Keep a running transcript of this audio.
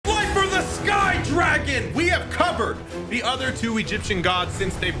Dragon. We have covered the other two Egyptian gods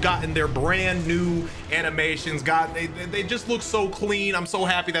since they've gotten their brand new animations. God, they just look so clean. I'm so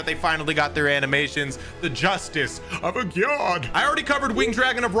happy that they finally got their animations. The justice of a god. I already covered Winged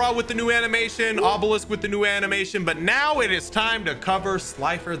Dragon of Ra with the new animation, Obelisk with the new animation, but now it is time to cover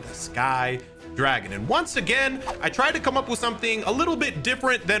Slifer the Sky Dragon. And once again, I tried to come up with something a little bit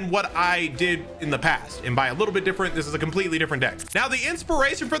different than what I did in the past. And by a little bit different, this is a completely different deck. Now, the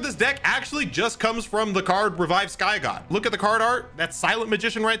inspiration for this deck actually just comes from the card Revive Sky God. Look at the card art. That's Silent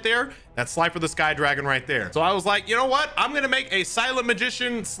Magician right there. That's Slifer the Sky Dragon right there. So I was like, you know what? I'm gonna make a Silent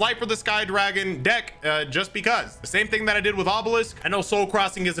Magician Slifer the Sky Dragon deck just because. The same thing that I did with Obelisk. I know Soul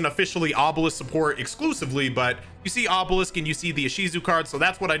Crossing isn't officially Obelisk support exclusively, but you see Obelisk and you see the Ishizu card. So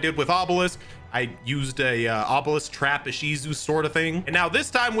that's what I did with Obelisk. I used a Obelisk trap Ishizu sort of thing. And now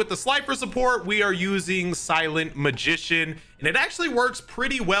this time with the Slifer support, we are using Silent Magician. And it actually works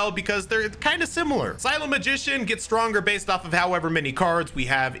pretty well because they're kind of similar. Silent Magician gets stronger based off of however many cards we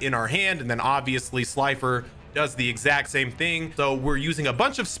have in our hand. And then obviously Slifer does the exact same thing. So we're using a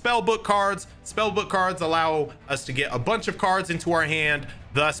bunch of spellbook cards. Spellbook cards allow us to get a bunch of cards into our hand,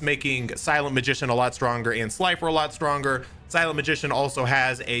 thus making Silent Magician a lot stronger and Slifer a lot stronger. Silent Magician also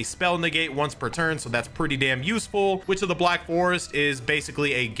has a spell negate once per turn, so that's pretty damn useful. Witch of the Black Forest is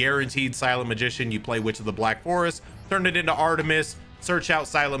basically a guaranteed Silent Magician. You play Witch of the Black Forest, turn it into Artemis, search out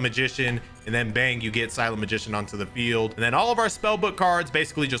Silent Magician, and then bang, you get Silent Magician onto the field. And then all of our spellbook cards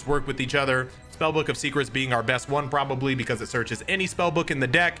basically just work with each other. Spellbook of Secrets being our best one probably because it searches any spellbook in the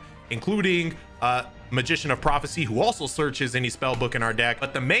deck, including Magician of Prophecy, who also searches any spellbook in our deck.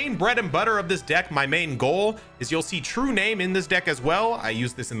 But the main bread and butter of this deck, my main goal, is you'll see True Name in this deck as well. I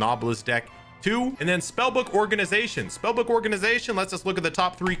use this in the Obelisk deck too. And then Spellbook Organization. Spellbook Organization lets us look at the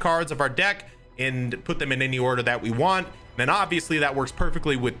top 3 cards of our deck and put them in any order that we want. And then obviously that works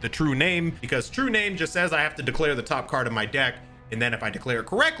perfectly with the True Name because True Name just says I have to declare the top card of my deck. And then if I declare it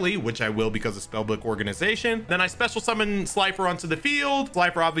correctly, which I will because of Spellbook Organization, then I special summon Slifer onto the field.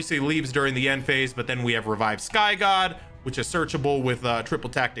 Slifer obviously leaves during the end phase, but then we have Revive Sky God, which is searchable with Triple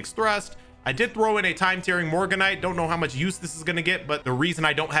Tactics Thrust. I did throw in a Time Tearing Morganite. Don't know how much use this is gonna get, but the reason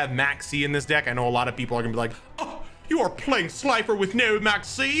I don't have Max C in this deck, I know a lot of people are gonna be like, oh, you are playing Slifer with no Max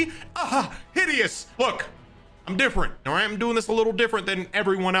C? Hideous. Look, I'm different, all right? I'm doing this a little different than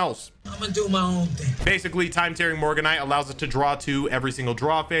everyone else. I'm gonna do my own thing. Basically, Time Tearing Morganite allows us to draw 2 every single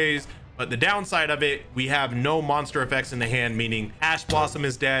draw phase. But the downside of it, we have no monster effects in the hand, meaning Ash Blossom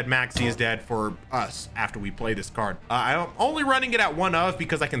is dead, Maxi is dead for us after we play this card. I'm only running it at 1 of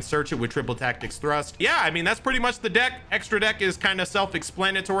because I can search it with Triple Tactics Thrust. Yeah, I mean, that's pretty much the deck. Extra deck is kind of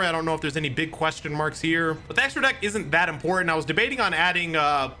self-explanatory. I don't know if there's any big question marks here, but the extra deck isn't that important. I was debating on adding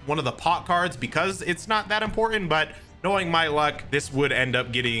one of the pot cards because it's not that important, but knowing my luck, this would end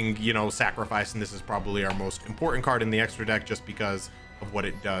up getting, you know, sacrificed, and this is probably our most important card in the extra deck just because of what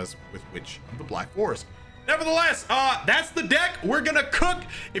it does with Witch of the Black Forest. Nevertheless, that's the deck. We're gonna cook.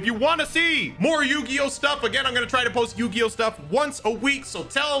 If you want to see more Yu-Gi-Oh stuff, again, I'm gonna try to post Yu-Gi-Oh stuff once a week, so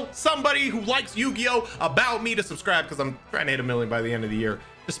tell somebody who likes Yu-Gi-Oh about me to subscribe because I'm trying to hit 1 million by the end of the year,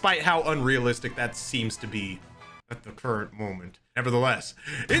 despite how unrealistic that seems to be at the current moment. Nevertheless,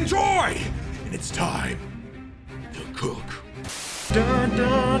 enjoy, and it's time to cook. Dun,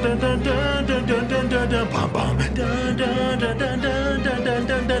 dun, dun, dun, dun, dun, dun, dun, dun, dun, bum, bum. Dun, dun, dun, dun, dun, dun, dun,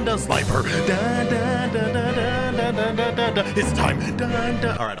 dun, dun, dun, Slifer. Dun, dun, dun, dun, dun, dun, dun, dun, dun, dun. It's time. Dun,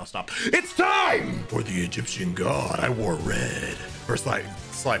 dun. All right, I'll stop. It's time for the Egyptian god. I wore red. For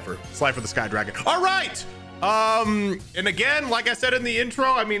Slifer the Sky Dragon. All right. And again, like I said in the intro,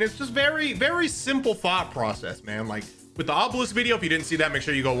 I mean, it's just very, very simple thought process, man. Like with the Obelisk video, if you didn't see that, make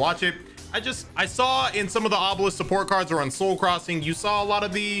sure you go watch it. I saw in some of the Obelisk support cards or on Soul Crossing, you saw a lot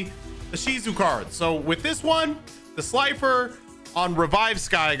of the Shizu cards. So with this one, the Slifer on Revive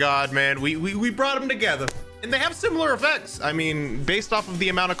Sky God, man, we brought them together and they have similar effects. I mean, based off of the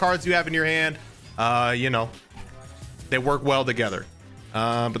amount of cards you have in your hand, you know, they work well together.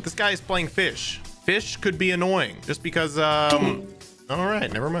 But this guy is playing Fish. Fish could be annoying just because, all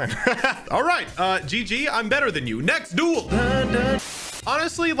right, never mind. All right, GG, I'm better than you. Next duel.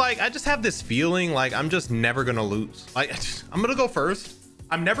 Honestly, like, I just have this feeling like I'm just never gonna lose. Like, I'm gonna go first.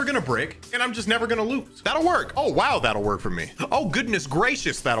 I'm never gonna brick, and I'm just never gonna lose. That'll work. Oh, wow, that'll work for me. Oh, goodness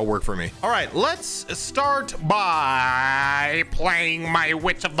gracious, that'll work for me. All right, let's start by playing my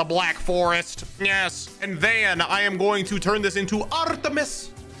Witch of the Black Forest. Yes, and then I am going to turn this into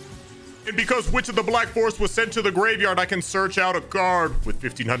Artemis. And because Witch of the Black Forest was sent to the graveyard, I can search out a card with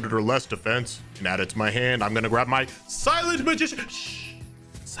 1500 or less defense and add it to my hand. I'm gonna grab my Silent Magician. Shh.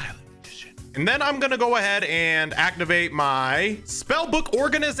 Silent Magician. And then I'm gonna go ahead and activate my Spellbook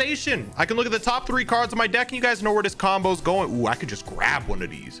Organization. I can look at the top 3 cards of my deck and you guys know where this combo's going. Ooh, I could just grab one of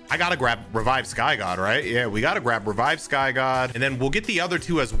these. I gotta grab Revive Sky God, right? Yeah, we gotta grab Revive Sky God. And then we'll get the other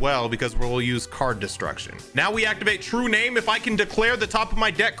 2 as well because we'll use card destruction. Now we activate True Name. If I can declare the top of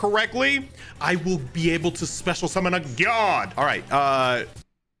my deck correctly, I will be able to special summon a god. All right,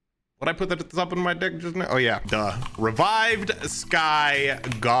 what I put that at the top of my deck just now? Oh yeah, duh. Revived Sky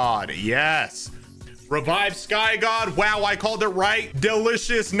God, yes. Revived Sky God, wow, I called it right.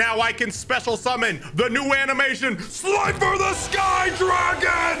 Delicious, now I can special summon the new animation, Slifer the Sky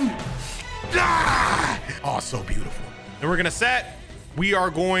Dragon! Ah! Oh, so beautiful. Then we're gonna set. We are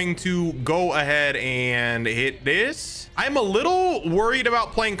going to go ahead and hit this. I'm a little worried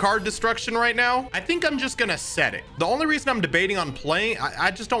about playing card destruction right now. I think I'm just gonna set it. The only reason I'm debating on playing,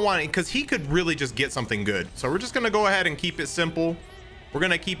 I just don't want it because he could really just get something good. So we're just gonna go ahead and keep it simple. We're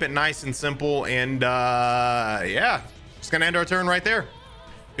gonna keep it nice and simple. And yeah, just gonna end our turn right there.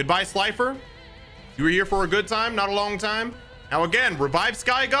 Goodbye, Slifer. You were here for a good time, not a long time. Now again, Revive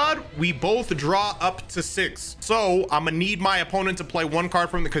Sky God, we both draw up to 6. So I'm gonna need my opponent to play 1 card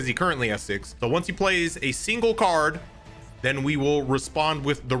from because he currently has 6. So once he plays a single card, then we will respond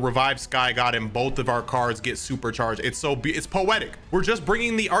with the Revive Sky God and both of our cards get supercharged. It's poetic. We're just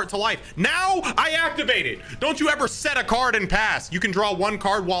bringing the art to life. Now I activate it. Don't you ever set a card and pass. You can draw 1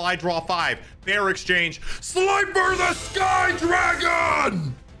 card while I draw 5. Fair exchange. Slifer the Sky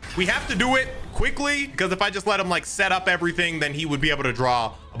Dragon! We have to do it quickly because if I just let him like set up everything, then he would be able to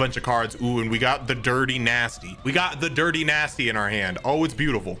draw a bunch of cards. Ooh, and we got the Dirty Nasty. We got the Dirty Nasty in our hand. Oh, it's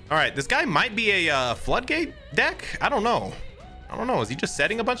beautiful. All right, this guy might be a Floodgate deck. I don't know. Is he just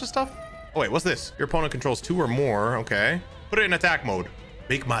setting a bunch of stuff? Oh wait, what's this? Your opponent controls 2 or more. Okay, put it in attack mode.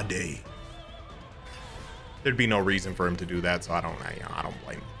 Make my day. There'd be no reason for him to do that, so I don't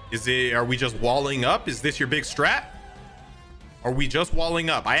blame him. Are we just walling up? Is this your big strat? Are we just walling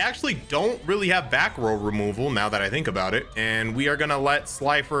up? I actually don't really have back row removal now that I think about it. And we are gonna let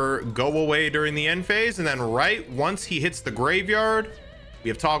Slifer go away during the end phase. And then right once he hits the graveyard, we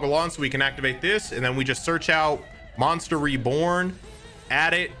have toggle on so we can activate this. And then we just search out Monster Reborn,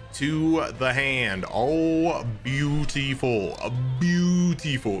 add it to the hand. Oh, beautiful,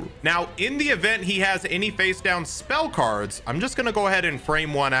 beautiful. Now, in the event he has any face down spell cards, I'm just gonna go ahead and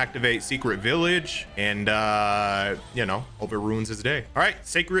frame 1, activate Secret Village, and you know, hope it ruins his day. All right,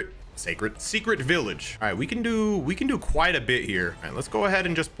 Secret Village. All right, we can do quite a bit here. All right, let's go ahead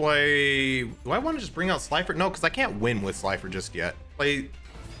and just play. Do I want to just bring out Slifer? No, because I can't win with Slifer just yet. Play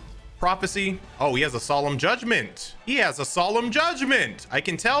Prophecy. Oh, he has a Solemn Judgment. He has a Solemn Judgment. I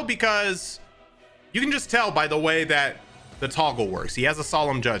can tell because you can just tell by the way that the toggle works. He has a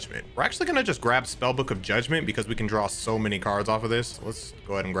Solemn Judgment. We're actually gonna just grab Spellbook of Judgment because we can draw so many cards off of this. So let's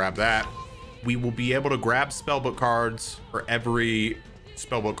go ahead and grab that. We will be able to grab Spellbook cards for every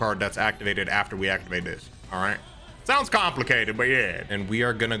Spellbook card that's activated after we activate this. All right. Sounds complicated, but yeah. And we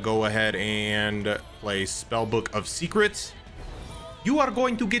are gonna go ahead and play Spellbook of Secrets. You are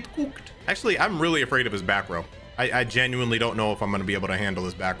going to get cooked. Actually, I'm really afraid of his back row. I genuinely don't know if I'm going to be able to handle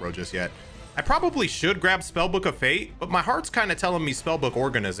his back row just yet. I probably should grab Spellbook of Fate, but my heart's kind of telling me Spellbook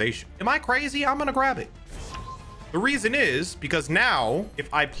Organization. Am I crazy? I'm going to grab it. The reason is because now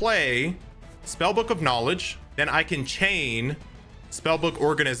if I play Spellbook of Knowledge, then I can chain Spellbook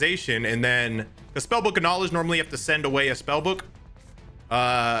Organization, and then the Spellbook of Knowledge normally you have to send away a spellbook.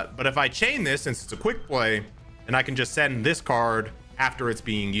 But if I chain this, since it's a quick play, then I can just send this card after it's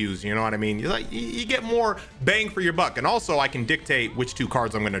being used. You know what I mean? You get more bang for your buck. And also I can dictate which 2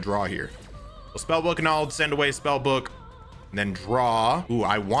 cards I'm going to draw here. So Spellbook and Knowledge, send away Spellbook, and then draw. Ooh,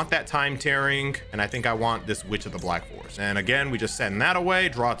 I want that Time Tearing, and I think I want this Witch of the Black Forest. And again, we just send that away,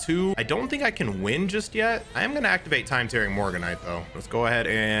 draw 2. I don't think I can win just yet. I am going to activate Time Tearing Morganite though. Let's go ahead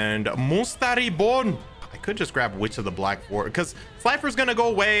and Mustari Bon. I could just grab Witch of the Black Forest because Slifer's gonna go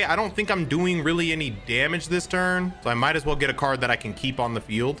away. I don't think I'm doing really any damage this turn, so I might as well get a card that I can keep on the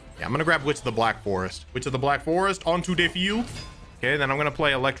field. Yeah, I'm gonna grab Witch of the Black Forest. Witch of the Black Forest onto the field. Okay, then I'm gonna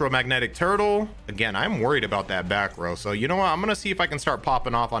play Electromagnetic Turtle. Again, I'm worried about that back row, so you know what? I'm gonna see if I can start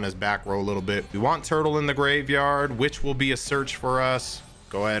popping off on his back row a little bit. We want Turtle in the graveyard, which will be a search for us.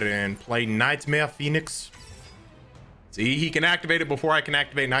 Go ahead and play Nightmare Phoenix. See, he can activate it before I can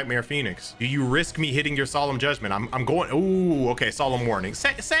activate Nightmare Phoenix. Do you risk me hitting your Solemn Judgment? I'm going, ooh, okay, Solemn Warning.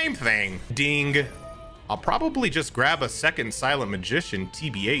 Same thing. Ding. I'll probably just grab a second Silent Magician,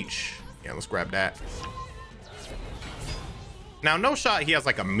 TBH. Yeah, let's grab that. Now, no shot he has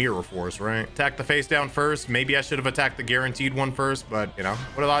like a Mirror Force, right? Attack the face down first. Maybe I should have attacked the guaranteed one first, but you know,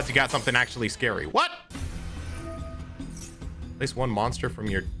 what are the odds you got something actually scary? What? Place 1 monster from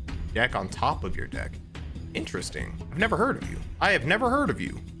your deck on top of your deck. Interesting. I've never heard of you. I have never heard of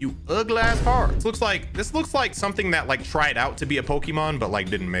you. You ugly ass cards. This looks like something that like tried out to be a Pokemon, but like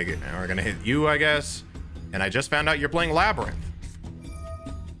didn't make it. Now we're gonna hit you, I guess. And I just found out you're playing Labyrinth.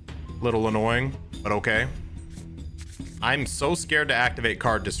 Little annoying, but okay. I'm so scared to activate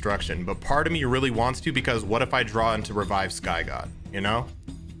card destruction, but part of me really wants to, because what if I draw into Revive Sky God, you know?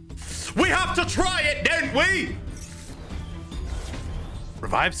 We have to try it, didn't we?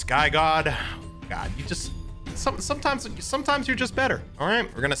 Revive Sky God. God, you just, sometimes you're just better. All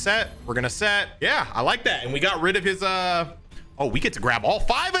right, we're gonna set. Yeah, I like that. And we got rid of his, oh, we get to grab all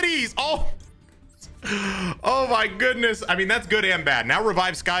 5 of these. Oh my goodness. I mean, that's good and bad. Now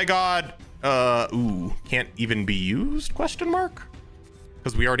Revive Sky God, ooh, can't even be used, question mark?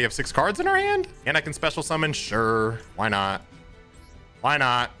 Because we already have 6 cards in our hand? And I can special summon, sure, why not? Why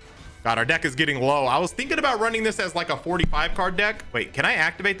not? God, our deck is getting low. I was thinking about running this as like a 45 card deck. Wait, can I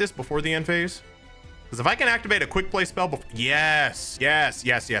activate this before the end phase? Because if I can activate a quick play spell before, yes.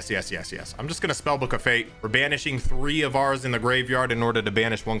 I'm just gonna Spellbook of Fate. We're banishing 3 of ours in the graveyard in order to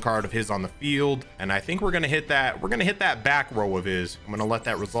banish 1 card of his on the field. And I think we're gonna hit that. We're gonna hit that back row of his. I'm gonna let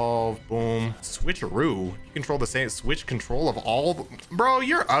that resolve. Boom. Switcheroo. You control the same switch control of all the, bro,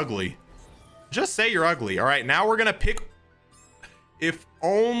 you're ugly. Just say you're ugly. All right, now we're gonna pick. If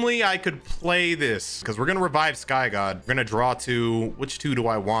only I could play this, because we're gonna Revive Sky God. We're gonna draw 2. Which 2 do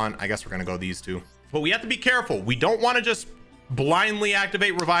I want? I guess we're gonna go these 2. But we have to be careful. We don't want to just blindly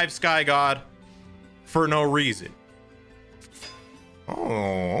activate Revive Sky God for no reason.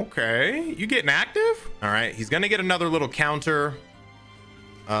 Oh, okay. You getting active? All right, he's gonna get another little counter.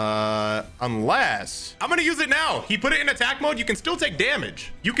 Unless I'm gonna use it now. He put it in attack mode. You can still take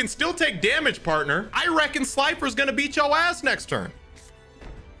damage. You can still take damage, partner. I reckon Slifer's gonna beat your ass next turn.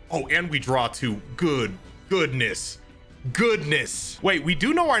 Oh, and we draw 2. Goodness. Wait, we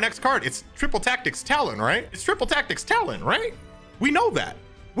do know our next card. It's Triple Tactics Talon, right? It's Triple Tactics Talon, right? We know that.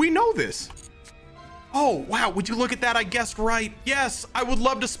 We know this. Oh, wow. Would you look at that? I guessed right. Yes, I would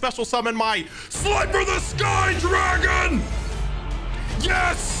love to special summon my Slifer the Sky Dragon.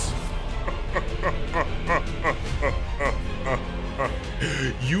 Yes.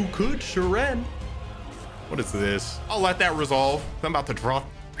 You could, Sharon. What is this? I'll let that resolve. I'm about to draw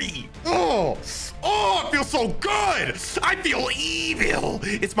 3. Oh, it feels so good. I feel evil.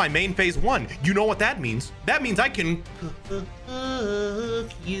 It's my main phase 1. You know what that means? That means I can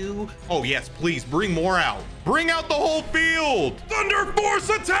you. Oh yes, please bring more out. Bring out the whole field. Thunder Force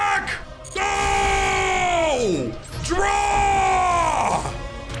attack. Go! Draw!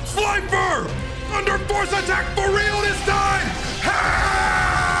 Slifer! Thunder Force attack for real this time!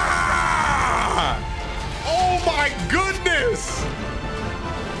 Ha! Oh my goodness!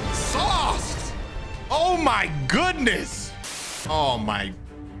 Sauced! Oh my goodness! Oh my...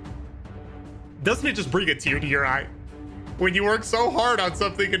 Doesn't it just bring a tear to your eye? When you work so hard on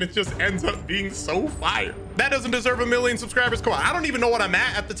something and it just ends up being so fire. That doesn't deserve 1 million subscribers. Come on, I don't even know what I'm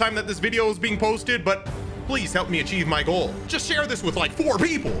at the time that this video is being posted, but please help me achieve my goal. Just share this with like 4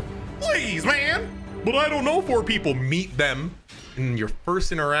 people. Please, man. But I don't know 4 people. Meet them. And your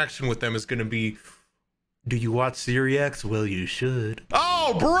first interaction with them is gonna be, do you watch SeeReax? Well, you should.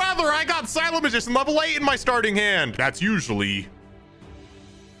 Oh, brother, I got Silent Magician level 8 in my starting hand. That's usually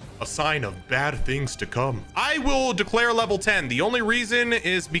a sign of bad things to come. I will declare level 10. The only reason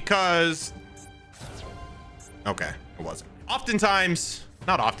is because, okay, it wasn't. Oftentimes,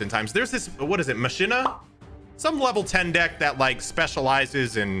 not oftentimes, there's this, what is it, Machina? Some level 10 deck that like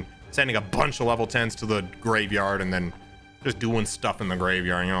specializes in sending a bunch of level 10s to the graveyard and then just doing stuff in the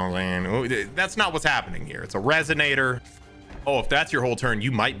graveyard, you know what I'm saying? That's not what's happening here. It's a resonator. Oh, if that's your whole turn,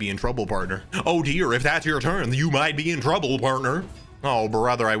 you might be in trouble, partner. Oh dear, if that's your turn, you might be in trouble, partner. Oh,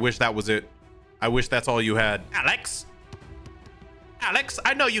 brother, I wish that was it. I wish that's all you had. Alex,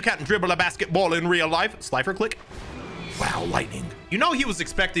 I know you can't dribble a basketball in real life. Slifer, click. Wow, lightning. You know he was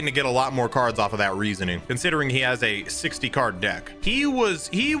expecting to get a lot more cards off of that reasoning, considering he has a 60 card deck. He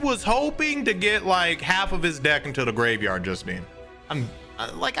was hoping to get like half of his deck into the graveyard just being. I've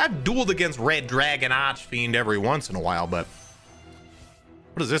dueled against Red Dragon Archfiend every once in a while, but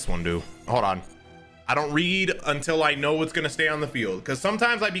what does this one do? Hold on. I don't read until I know what's gonna stay on the field, because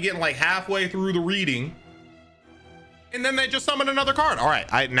sometimes I'd be getting like halfway through the reading and then they just summon another card. All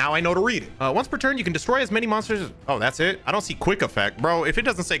right, now I know to read it. Once per turn, you can destroy as many monsters as, oh, that's it? I don't see quick effect. Bro, if it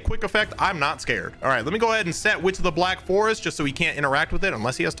doesn't say quick effect, I'm not scared. All right, let me go ahead and set Witch of the Black Forest just so he can't interact with it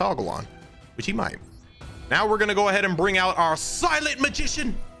unless he has toggle on, which he might. Now we're gonna go ahead and bring out our Silent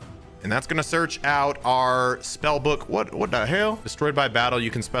Magician. And that's gonna search out our spell book. What the hell? Destroyed by battle,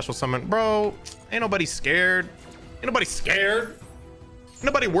 you can special summon. Bro, ain't nobody scared. Ain't nobody scared.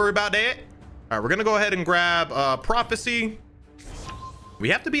 Nobody worry about that. All right, we're gonna go ahead and grab prophecy. We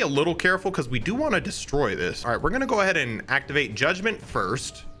have to be a little careful because we do want to destroy this. All right, we're gonna go ahead and activate judgment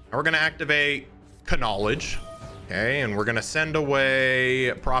first. And we're gonna activate knowledge. Okay, and we're gonna send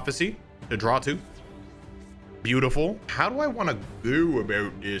away prophecy to draw 2. Beautiful. How do I want to go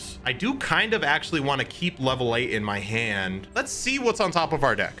about this? I do kind of actually want to keep level 8 in my hand. Let's see what's on top of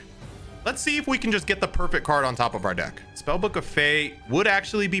our deck. Let's see if we can just get the perfect card on top of our deck. Spellbook of Fate would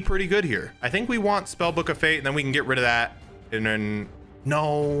actually be pretty good here. I think we want Spellbook of Fate, and then we can get rid of that. And then,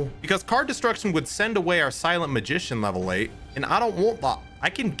 no. Because card destruction would send away our Silent Magician level 8. And I don't want that.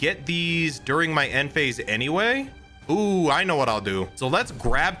 I can get these during my end phase anyway. Ooh, I know what I'll do. So let's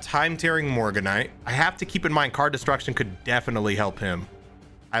grab Time Tearing Morganite. I have to keep in mind card destruction could definitely help him.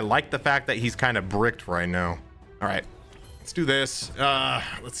 I like the fact that he's kind of bricked right now. All right, let's do this.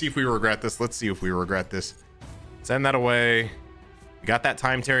 Let's see if we regret this. Let's see if we regret this. Send that away. We got that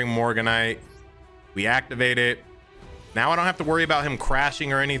Time Tearing Morganite. We activate it. Now I don't have to worry about him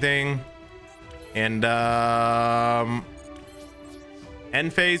crashing or anything. And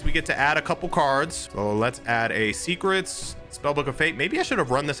end phase, we get to add a couple cards. So let's add a Secrets, Spellbook of Fate. Maybe I should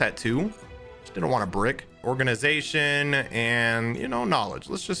have run this at 2. Just didn't want to brick. Organization and, you know, knowledge.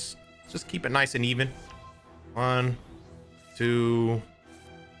 Let's just keep it nice and even. 1, 2,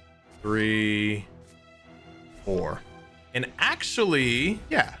 3, 4. And actually,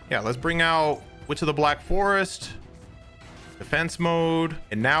 yeah, let's bring out Witch of the Black Forest. Defense mode.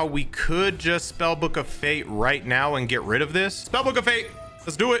 And now we could just Spellbook of Fate right now and get rid of this. Spellbook of Fate.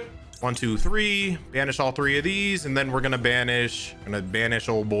 Let's do it. 1, 2, 3. Banish all 3 of these, and then we're gonna banish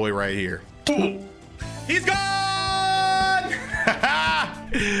old boy right here. He's gone.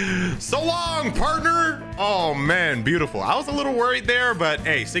 So long, partner. Oh man, beautiful. I was a little worried there, but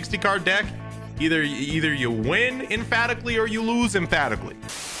hey, 60 card deck. Either you win emphatically or you lose emphatically.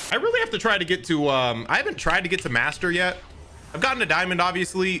 I really have to try to get to. I haven't tried to get to master yet. I've gotten a diamond,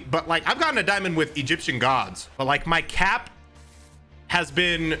 obviously, but like I've gotten a diamond with Egyptian gods, but like my cap has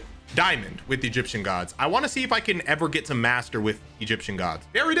been diamond with Egyptian gods. I want to see if I can ever get to master with Egyptian gods.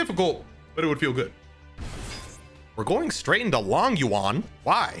 Very difficult, but it would feel good. We're going straight into Long Yuan.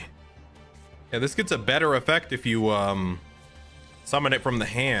 Why? Yeah, this gets a better effect if you summon it from the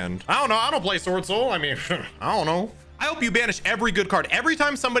hand. I don't know. I don't play Sword Soul. I mean, I don't know. I hope you banish every good card. Every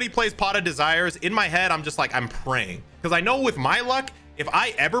time somebody plays Pot of Desires, in my head, I'm just like, I'm praying. Because I know with my luck, if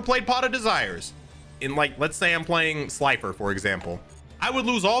I ever played Pot of Desires, in like, let's say I'm playing Slifer, for example, I would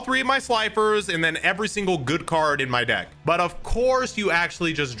lose all 3 of my Slifers and then every single good card in my deck. But of course, you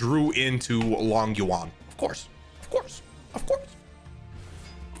actually just drew into Long Yuan. Of course, of course, of course,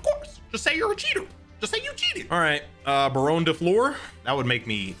 of course. Just say you're a cheater. Just say you cheated. All right, Baron de Fleur. That would make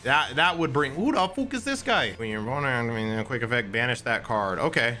me, that would bring, who the fuck is this guy? When you're born, I mean, a quick effect, banish that card.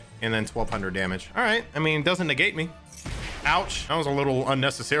 Okay, and then 1200 damage. All right, I mean, doesn't negate me. Ouch, that was a little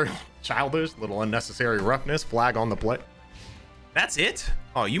unnecessary, childish, little unnecessary roughness. Flag on the play. That's it?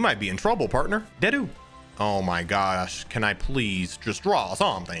 Oh, you might be in trouble, partner. Deadu. Oh my gosh, can I please just draw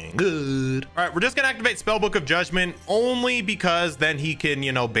something good? All right, we're just gonna activate Spellbook of Judgment only because then he can,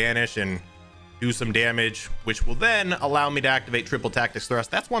 you know, banish and do some damage, which will then allow me to activate Triple Tactics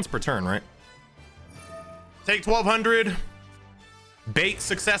Thrust. That's once per turn, right? Take 1200. Bait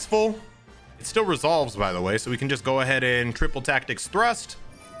successful. It still resolves, by the way, so we can just go ahead and Triple Tactics Thrust.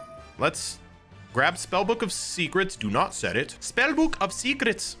 Let's grab Spellbook of Secrets. Do not set it. Spellbook of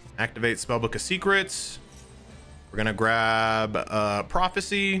Secrets. Activate Spellbook of Secrets. We're gonna grab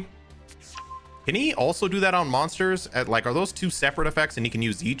Prophecy. Can he also do that on monsters? Like, are those 2 separate effects and he can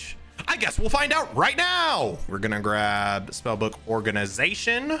use each? I guess we'll find out right now. We're gonna grab Spellbook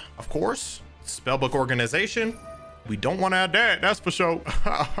Organization, of course. Spellbook Organization. We don't want to add that, that's for sure.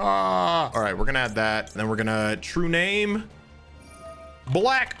 All right, we're gonna add that. And then we're gonna True Name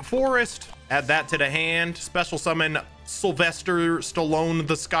Black Forest. Add that to the hand. Special summon Sylvester Stallone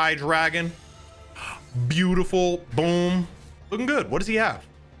the Sky Dragon. Beautiful. Boom. Looking good. What does he have?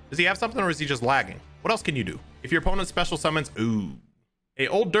 Does he have something or is he just lagging? What else can you do? If your opponent special summons, ooh. Hey,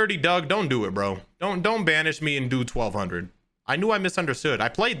 old Dirty Doug, don't do it, bro. Don't banish me and do 1200. I knew I misunderstood. I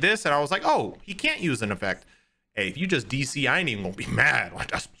played this and I was like, oh, he can't use an effect. Hey, if you just DC, I ain't even gonna be mad.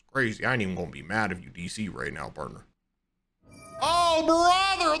 Like, that's crazy. I ain't even gonna be mad if you DC right now, partner. Oh,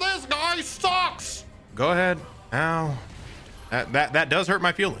 brother, this guy sucks. Go ahead. Ow. That does hurt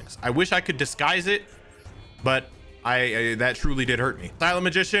my feelings. I wish I could disguise it, but that truly did hurt me. Silent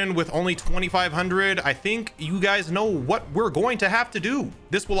Magician with only 2500. I think you guys know what we're going to have to do.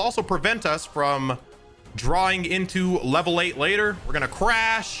 This will also prevent us from drawing into level 8 later. We're gonna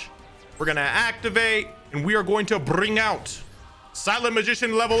crash, we're gonna activate, and we are going to bring out Silent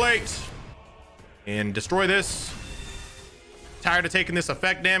Magician level 8. And destroy this. Tired of taking this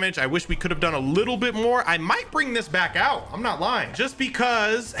effect damage. I wish we could have done a little bit more. I might bring this back out. I'm not lying. Just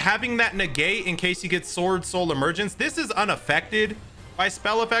because having that negate in case he gets Sword Soul Emergence, this is unaffected by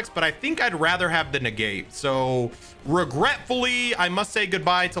spell effects, but I think I'd rather have the negate. So regretfully, I must say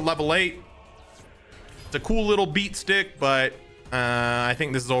goodbye to level 8. It's a cool little beat stick, but I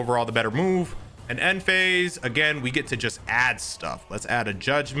think this is overall the better move. An end phase, again, we get to just add stuff. Let's add a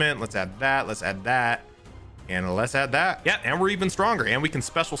judgment. Let's add that. Let's add that. And let's add that. Yeah, and we're even stronger. And we can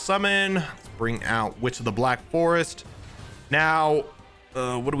special summon. Let's bring out Witch of the Black Forest. Now,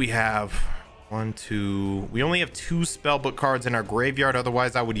 what do we have? 1, 2. We only have 2 spellbook cards in our graveyard.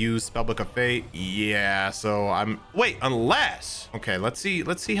 Otherwise, I would use Spellbook of Fate. Yeah, so wait, unless. Okay, let's see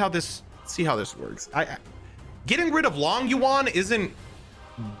how this works. Getting rid of Long Yuan isn't.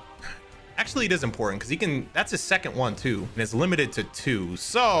 Actually, it is important because that's his second one too, and it's limited to 2.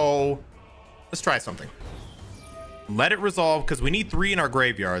 So let's try something. Let it resolve because we need 3 in our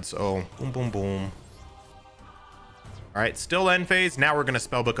graveyard. So boom, boom, boom. All right, still end phase. Now we're going to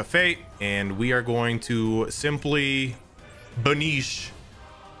Spellbook of Fate, and we are going to simply banish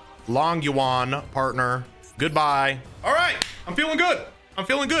Long Yuan, partner. Goodbye. All right, I'm feeling good. I'm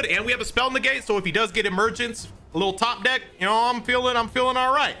feeling good, and we have a spell negate. So if he does get emergence, a little top deck, you know, I'm feeling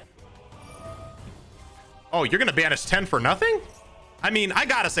all right. Oh, you're gonna banish 10 for nothing? I mean, I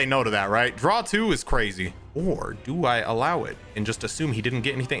gotta say no to that, right? Draw 2 is crazy. Or do I allow it and just assume he didn't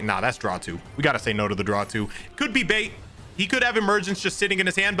get anything? Nah, that's draw 2. We gotta say no to the draw 2. Could be bait. He could have emergence just sitting in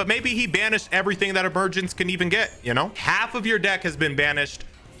his hand, but maybe he banished everything that emergence can even get, you know? Half of your deck has been banished,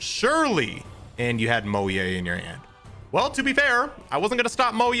 surely. And you had Moye in your hand. Well, to be fair, I wasn't gonna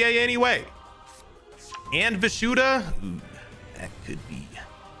stop Moye anyway. And Vishuda, ooh,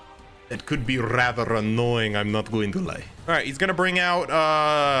 that could be rather annoying. I'm not going to lie. All right, he's gonna bring out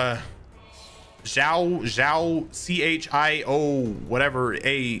Zhao C-H-I-O whatever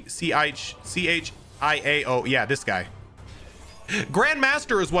C-H-I-A-O. Yeah, this guy.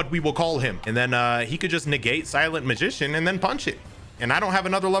 Grandmaster is what we will call him. And then he could just negate Silent Magician and then punch it. And I don't have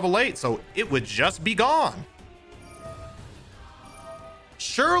another level 8, so it would just be gone.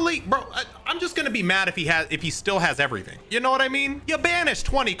 Surely, bro, I'm just gonna be mad if he still has everything. You know what I mean? You banish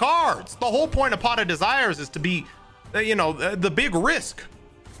 20 cards. The whole point of Pot of Desires is to be, you know, the big risk.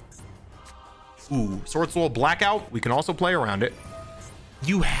 Ooh, Sword Soul Blackout. We can also play around it.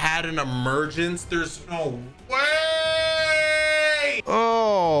 You had an emergence. There's no way.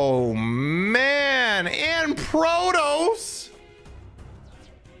 Oh man, and Protos.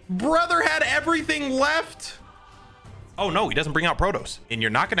 Brother had everything left. Oh no, he doesn't bring out Protos. And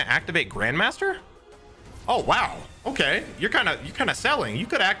you're not gonna activate Grandmaster? Oh wow. Okay. You're kind of selling. You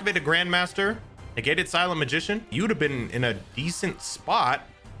could activate a Grandmaster, negated Silent Magician. You'd have been in a decent spot,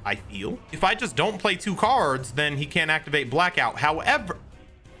 I feel. If I just don't play 2 cards, then he can't activate Blackout. However,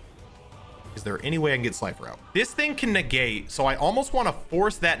 is there any way I can get Slifer out? This thing can negate, so I almost want to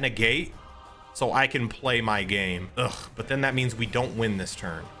force that negate so I can play my game. Ugh, but then that means we don't win this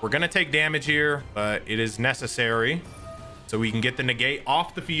turn. We're gonna take damage here, but it is necessary so we can get the negate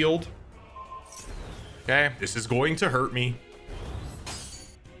off the field. Okay, this is going to hurt me.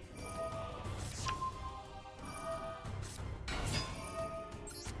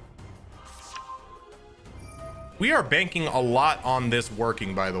 We are banking a lot on this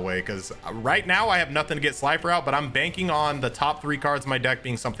working, by the way, because right now I have nothing to get Slifer out, but I'm banking on the top 3 cards in my deck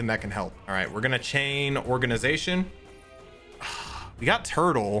being something that can help. All right, we're gonna chain Organization. We got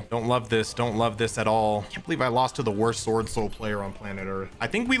Turtle. Don't love this. Don't love this at all. Can't believe I lost to the worst Sword Soul player on planet Earth. I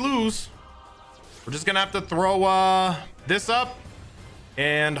think we lose. We're just gonna have to throw this up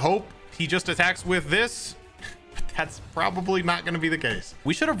and hope he just attacks with this. But that's probably not gonna be the case.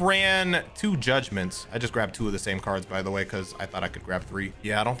 We should have ran 2 judgments. I just grabbed 2 of the same cards, by the way, because I thought I could grab 3.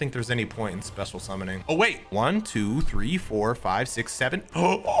 Yeah, I don't think there's any point in special summoning. Oh wait, 1, 2, 3, 4, 5, 6, 7.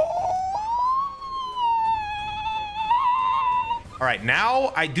 All right,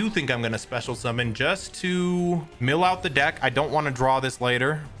 now I do think I'm gonna special summon just to mill out the deck. I don't want to draw this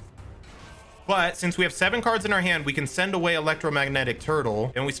later. But since we have 7 cards in our hand, we can send away Electromagnetic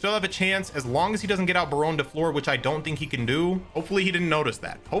Turtle, and we still have a chance as long as he doesn't get out Baronne de Fleur, which I don't think he can do. Hopefully he didn't notice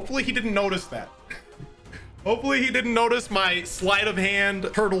that. Hopefully he didn't notice that. Hopefully he didn't notice my sleight of hand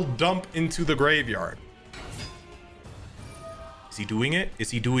turtle dump into the graveyard. Is he doing it? Is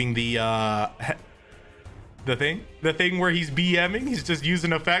he doing the thing where he's BMing? He's just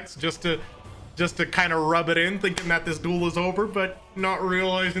using effects just to kind of rub it in, thinking that this duel is over, but not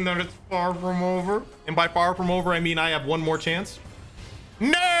realizing that it's far from over. And by far from over, I mean I have 1 more chance.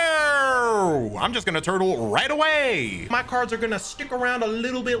 No! No, I'm just gonna turtle right away. My cards are gonna stick around a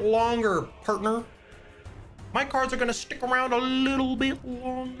little bit longer, partner. My cards are gonna stick around a little bit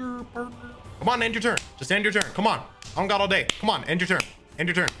longer, partner. Come on, end your turn. Just end your turn. Come on. I don't got all day. Come on, end your turn. End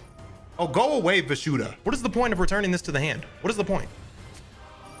your turn. Oh, go away, Vishuda. What is the point of returning this to the hand? What is the point?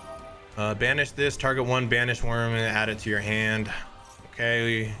 Banish this, target one banish worm and add it to your hand.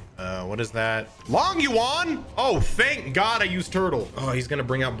 Okay, what is that? Long Yuan? Oh, thank God I used turtle. Oh, he's gonna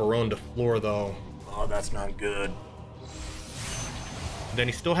bring out Barone to floor though. Oh, that's not good. Then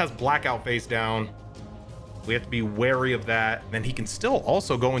he still has blackout face down. We have to be wary of that. Then he can still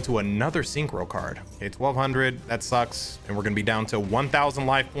also go into another synchro card. Okay, 1200, that sucks. And we're gonna be down to 1000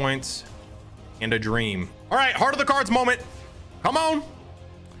 life points and a dream. All right, heart of the cards moment. Come on.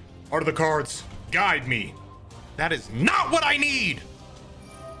 Heart of the cards, guide me. That is not what I need.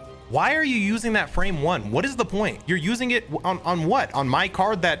 Why are you using that frame one? What is the point? You're using it on what? On my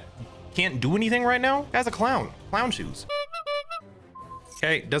card that can't do anything right now? Guy's a clown. Clown shoes.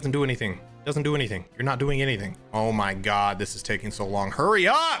 Okay, doesn't do anything. Doesn't do anything. You're not doing anything. Oh my God, this is taking so long. Hurry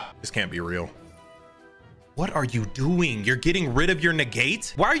up! This can't be real. What are you doing? You're getting rid of your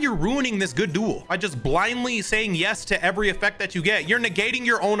negate? Why are you ruining this good duel? By just blindly saying yes to every effect that you get. You're negating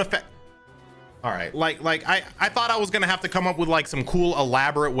your own effect. All right, I thought I was gonna have to come up with like some cool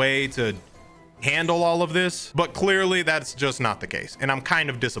elaborate way to handle all of this, but clearly that's just not the case. And I'm kind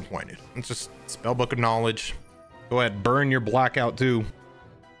of disappointed. It's just Spellbook of Knowledge. Go ahead, burn your blackout too.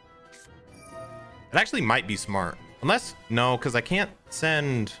 It actually might be smart. Unless, no, because I can't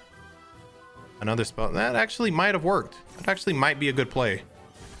send another spell. That actually might have worked. That actually might be a good play.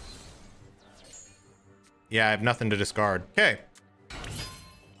 Yeah, I have nothing to discard. Okay.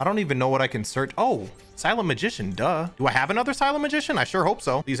 I don't even know what I can search. Oh, Silent Magician, duh. Do I have another Silent Magician? I sure hope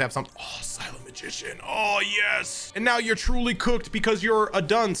so. These have some. Oh, Silent Magician. Oh, yes. And now you're truly cooked because you're a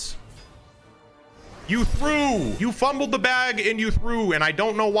dunce. You threw. You fumbled the bag and you threw, and I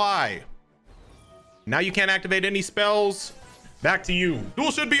don't know why. Now you can't activate any spells. Back to you. Duel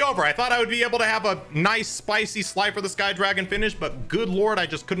should be over. I thought I would be able to have a nice, spicy Slifer the Sky Dragon finish, but good Lord, I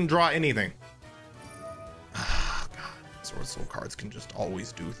just couldn't draw anything. Ah, God. Sword Soul cards can just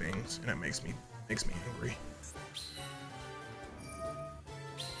always do things, and it makes me angry.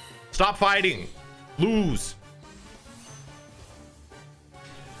 Stop fighting. Lose.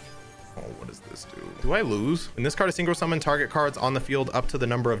 Oh, what does this do? Do I lose? When this card is synchro summon, target cards on the field up to the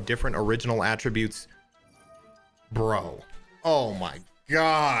number of different original attributes. Bro. Oh my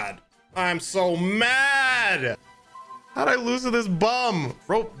God. I'm so mad. How'd I lose to this bum?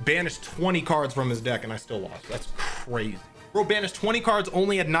 Bro banished 20 cards from his deck and I still lost. That's crazy. Bro banished 20 cards,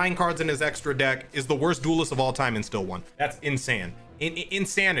 only had 9 cards in his extra deck, is the worst duelist of all time and still won. That's insane.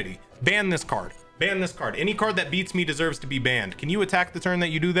 Insanity. Ban this card. Ban this card. Any card that beats me deserves to be banned. Can you attack the turn that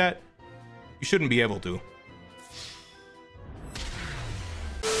you do that? You shouldn't be able to.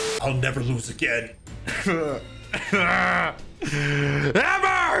 I'll never lose again. Ever!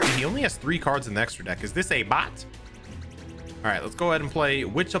 He only has 3 cards in the extra deck. Is this a bot? All right, let's go ahead and play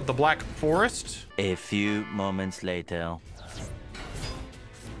Witch of the Black Forest. A few moments later.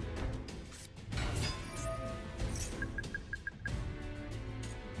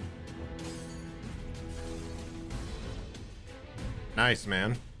 Nice,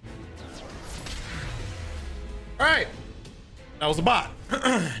 man. All right, that was a bot.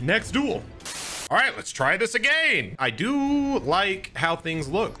 Next duel. All right, let's try this again. I do like how things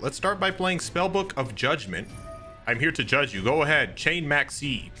look. Let's start by playing Spellbook of Judgment. I'm here to judge you. Go ahead. Chain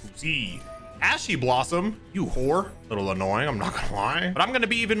Maxi. Pussy. Ashy Blossom. You whore. Little annoying, I'm not gonna lie. But I'm gonna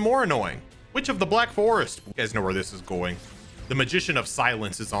be even more annoying. Witch of the Black Forest. You guys know where this is going. The Magician of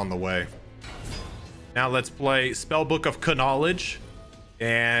Silence is on the way. Now let's play Spellbook of Knowledge.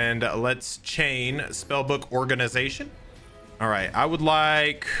 And let's chain Spellbook Organization. All right, I would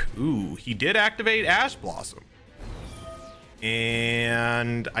like, ooh, he did activate Ash Blossom.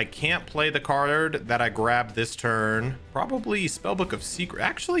 And I can't play the card that I grabbed this turn. Probably Spellbook of Secret,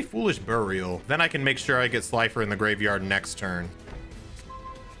 actually Foolish Burial. Then I can make sure I get Slifer in the graveyard next turn.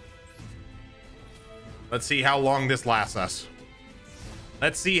 Let's see how long this lasts us.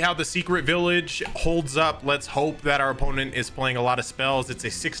 Let's see how the Secret Village holds up. Let's hope that our opponent is playing a lot of spells. It's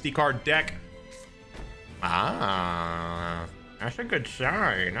a 60 card deck. Ah, that's a good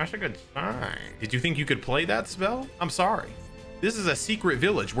sign. That's a good sign. Did you think you could play that spell? I'm sorry. This is a secret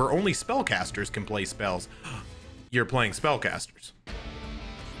village where only spellcasters can play spells. You're playing spellcasters.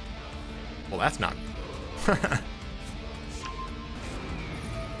 Well, that's not.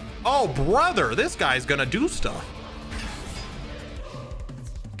 Oh, brother, this guy's gonna do stuff.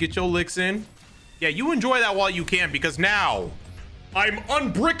 Get your licks in. Yeah, you enjoy that while you can, because now I'm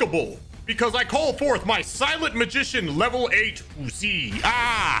unbrickable. because I call forth my silent magician level 8 pussy.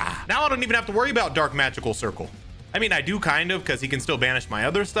 Ah, now I don't even have to worry about dark magical circle. I mean, I do kind of, because he can still banish my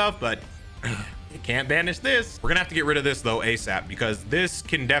other stuff, but you can't banish this. We're gonna have to get rid of this though ASAP, because this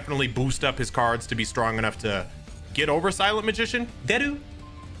can definitely boost up his cards to be strong enough to get over silent magician. Dedu.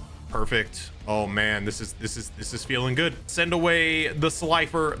 Perfect. Oh man, this is feeling good. Send away the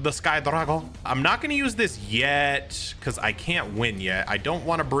Slifer The Sky Dragon. I'm not gonna use this yet because I can't win yet. I don't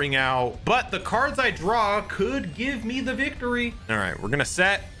want to bring out, but the cards I draw could give me the victory. All right, we're gonna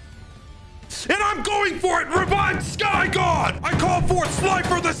set. And I'm going for it! Revive Sky God! I call forth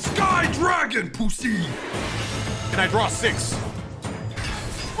Slifer The Sky Dragon, pussy! And I draw 6.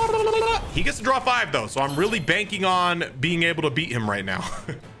 He gets to draw 5 though, so I'm really banking on being able to beat him right now.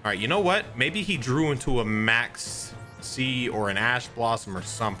 All right, you know what? Maybe he drew into a Max C or an Ash Blossom or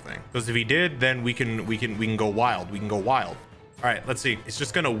something. Because if he did, then we can go wild. We can go wild. All right, let's see. It's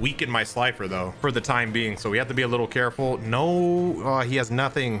just gonna weaken my Slifer though for the time being, so we have to be a little careful. No, he has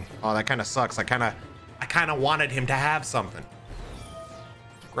nothing. Oh, that kind of sucks. I kind of wanted him to have something.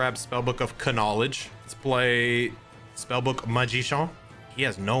 Grab Spellbook of Knowledge. Let's play Spellbook Magician. He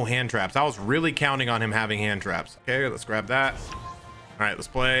has no hand traps. I was really counting on him having hand traps. Okay, let's grab that. All right, let's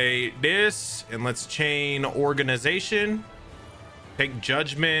play this and let's chain Organization. Take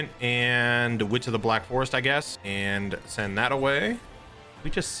Judgment and Witch of the Black Forest, I guess, and send that away. If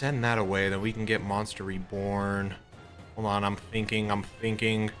we just send that away, then we can get Monster Reborn. Hold on, I'm thinking.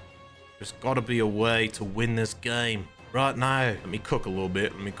 There's got to be a way to win this game right now. Let me cook a little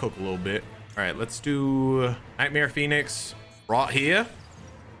bit. All right, let's do Nightmare Phoenix right here.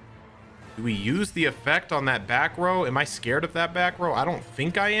 Do we use the effect on that back row? Am I scared of that back row? I don't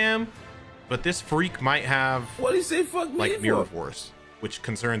think I am. But this freak might have, what do you say, fuck me, like Mirror Force, which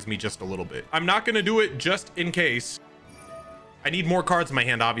concerns me just a little bit. I'm not gonna do it just in case. I need more cards in my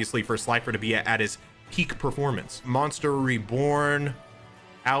hand, obviously, for Slifer to be at his peak performance. Monster Reborn,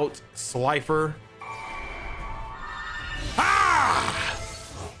 out Slifer. Ah!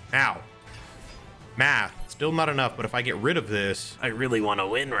 Now, math. Still not enough, but if I get rid of this, I really want to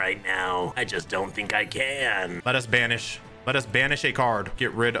win right now. I just don't think I can. let us banish. Let us banish a card.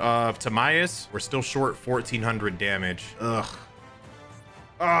 Get rid of Timaeus. We're still short 1400 damage. Ugh.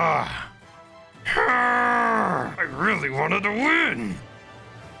 I really wanted to win.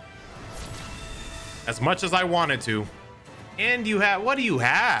 As much as I wanted to. And you have, what do you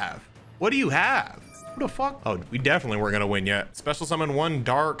have? What do you have? What the fuck? Oh, we definitely weren't gonna win yet. Special summon 1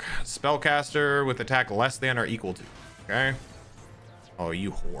 dark spellcaster with attack less than or equal to. Okay. Oh,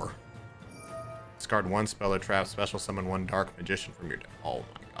 you whore. Discard 1 spell or trap, special summon 1 dark magician from your deck. Oh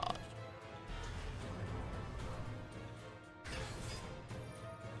my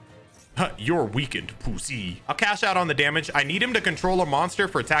gosh. You're weakened, pussy. I'll cash out on the damage. I need him to control a monster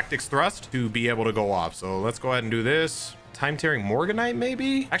for Tactics Thrust to be able to go off. So let's go ahead and do this. Time Tearing Morganite,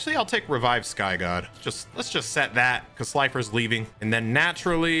 maybe? Actually, I'll take Revive Sky God. Let's just set that because Slifer's leaving. And then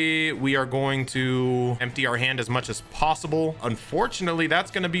naturally, we are going to empty our hand as much as possible. Unfortunately, that's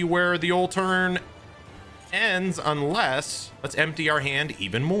going to be where the old turn ends unless let's empty our hand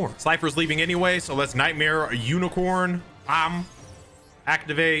even more. Slifer's leaving anyway, so let's Nightmare Unicorn.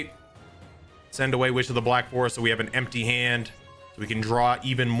 Activate. Send away Witch of the Black Forest so we have an empty hand so we can draw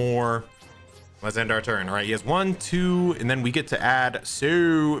even more. Let's end our turn. All right, he has 1, 2, and then we get to add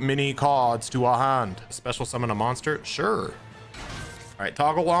so many cards to our hand. Special summon a monster? Sure. All right,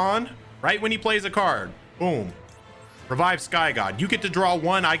 toggle on. Right when he plays a card. Boom. Revive Sky God. You get to draw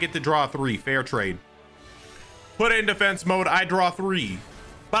 1, I get to draw 3. Fair trade. Put it in defense mode, I draw 3.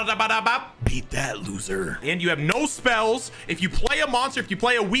 Beat that, loser. And you have no spells. If you play a monster, if you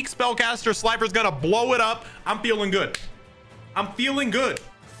play a weak spellcaster, Slifer's gonna blow it up. I'm feeling good. I'm feeling good.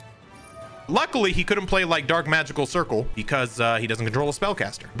 Luckily, he couldn't play like Dark Magical Circle because he doesn't control a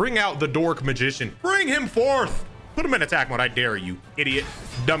spellcaster. Bring out the Dork Magician. Bring him forth. Put him in attack mode. I dare you, idiot.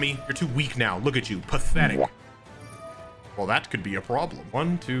 Dummy, you're too weak now. Look at you, pathetic. Well, that could be a problem.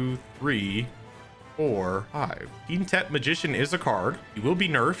 1, 2, 3, 4, 5. Quintet Magician is a card. He will be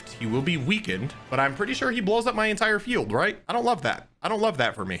nerfed. He will be weakened, but I'm pretty sure he blows up my entire field, right? I don't love that. I don't love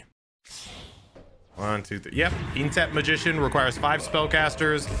that for me. 1, 2, 3. Yep. Quintet Magician requires 5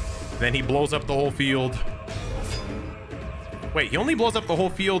 spellcasters. Then he blows up the whole field. Wait, he only blows up the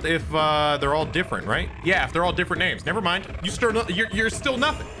whole field if they're all different, right? Yeah, if they're all different names. Never mind. You're still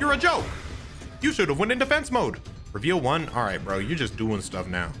nothing. You're a joke. You should have went in defense mode. Reveal 1. All right, bro. You're just doing stuff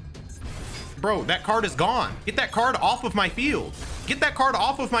now. Bro, that card is gone. Get that card off of my field. Get that card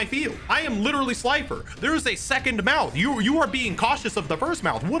off of my field. I am literally Slifer. There is a second mouth. You are being cautious of the first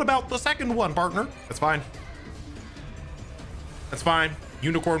mouth. What about the second one, partner? That's fine. That's fine.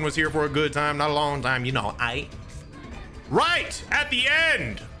 Unicorn was here for a good time, not a long time, you know. Right at the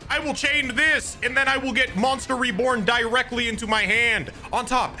end, I will chain this, and then I will get Monster Reborn directly into my hand. On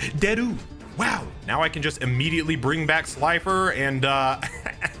top, Deadu. Wow. Now I can just immediately bring back Slifer and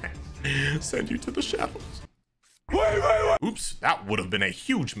send you to the shadows. Wait. Oops, that would have been a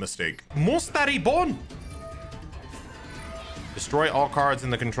huge mistake. Monster Reborn. Destroy all cards in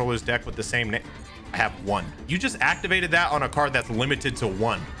the controller's deck with the same name. I have 1. You just activated that on a card that's limited to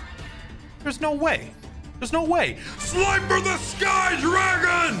 1. There's no way. There's no way. Slifer the Sky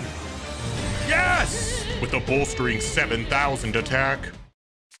Dragon! Yes! With a bolstering 7,000 attack.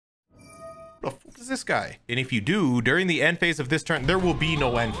 What the fuck is this guy? And if you do, during the end phase of this turn, there will be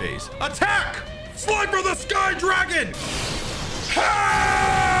no end phase. Attack! Slifer the Sky Dragon!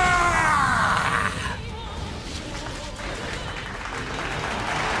 Ha!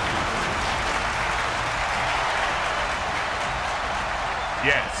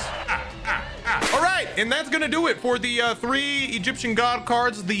 Yes. All right, and that's gonna do it for the 3 Egyptian god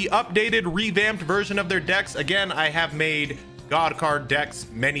cards, the updated, revamped version of their decks. Again, I have made god card decks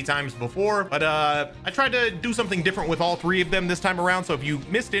many times before, but I tried to do something different with all 3 of them this time around. So if you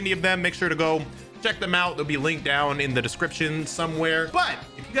missed any of them, make sure to go check them out. They'll be linked down in the description somewhere. But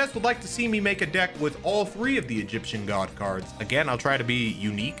if you guys would like to see me make a deck with all 3 of the Egyptian god cards, again, I'll try to be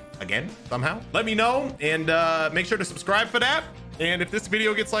unique again somehow. Let me know, and make sure to subscribe for that. And if this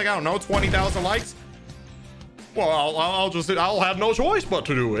video gets like, I don't know, 20,000 likes, well, I'll have no choice but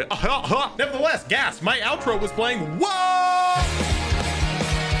to do it. Nevertheless, gas, my outro was playing. Whoa!